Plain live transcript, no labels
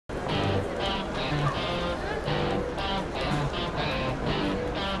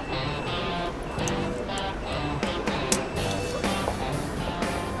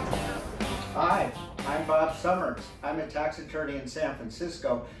Summers. I'm a tax attorney in San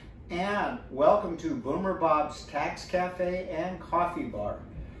Francisco, and welcome to Boomer Bob's Tax Cafe and Coffee Bar,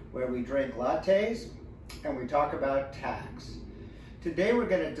 where we drink lattes and we talk about tax. Today we're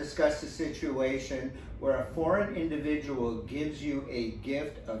going to discuss a situation where a foreign individual gives you a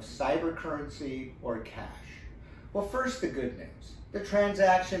gift of cyber currency or cash. Well, first, the good news. The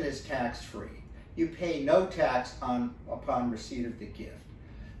transaction is tax-free. You pay no tax upon receipt of the gift.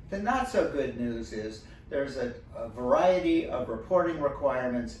 The not so good news is there's a variety of reporting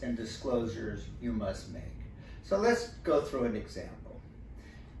requirements and disclosures you must make. So let's go through an example.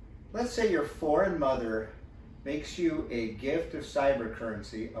 Let's say your foreign mother makes you a gift of cyber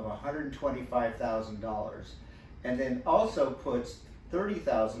currency of $125,000 and then also puts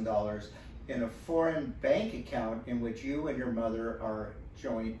 $30,000 in a foreign bank account in which you and your mother are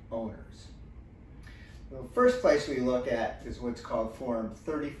joint owners. The first place we look at is what's called Form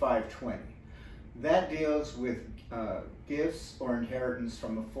 3520. That deals with gifts or inheritance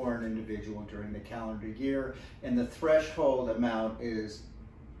from a foreign individual during the calendar year, and the threshold amount is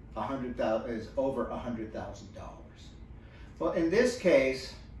over $100,000. Well, in this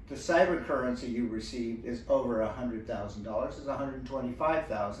case, the cyber currency you received is over $100,000. It's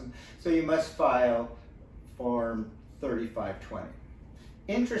 $125,000, so you must file Form 3520.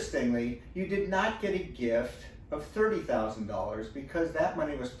 Interestingly, you did not get a gift of $30,000 because that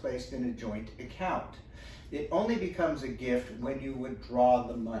money was placed in a joint account. It only becomes a gift when you withdraw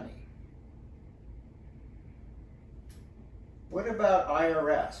the money. What about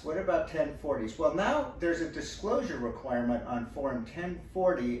IRS? What about 1040s? Well, now there's a disclosure requirement on Form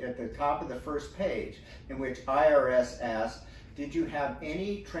 1040 at the top of the first page in which IRS asks, did you have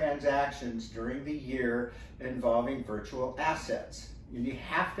any transactions during the year involving virtual assets? And you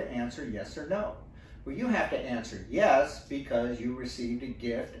have to answer yes or no. Well, you have to answer yes because you received a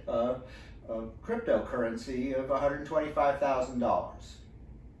gift of cryptocurrency of $125,000.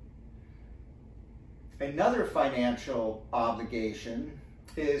 Another financial obligation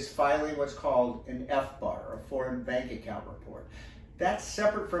is filing what's called an FBAR, a foreign bank account report. That's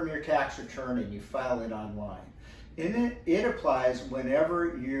separate from your tax return and you file it online. It applies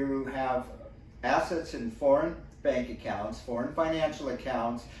whenever you have assets in foreign bank accounts, foreign financial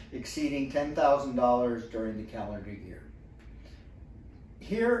accounts exceeding $10,000 during the calendar year.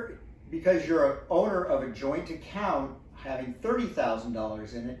 Here, because you're an owner of a joint account having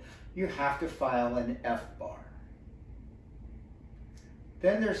 $30,000 in it, you have to file an FBAR.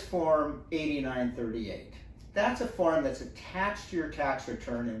 Then there's Form 8938. That's a form that's attached to your tax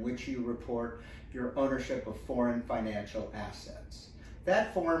return in which you report your ownership of foreign financial assets.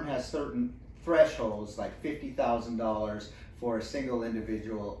 That form has certain thresholds like $50,000 for a single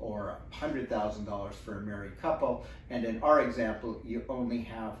individual or $100,000 for a married couple, and in our example you only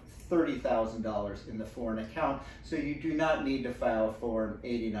have $30,000 in the foreign account, so you do not need to file Form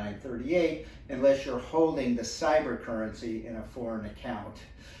 8938 unless you're holding the cyber currency in a foreign account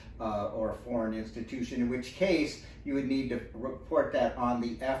or a foreign institution, in which case you would need to report that on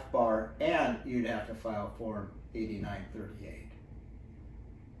the FBAR and you'd have to file Form 8938.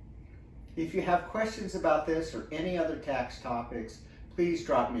 If you have questions about this or any other tax topics, please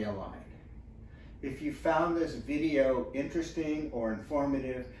drop me a line. If you found this video interesting or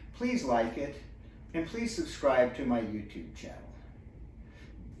informative, please like it and please subscribe to my YouTube channel.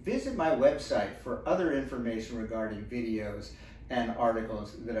 Visit my website for other information regarding videos and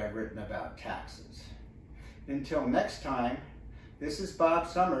articles that I've written about taxes. Until next time, this is Bob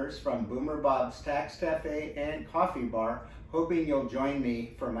Summers from Boomer Bob's Tax Cafe and Coffee Bar, hoping you'll join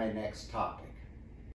me for my next topic.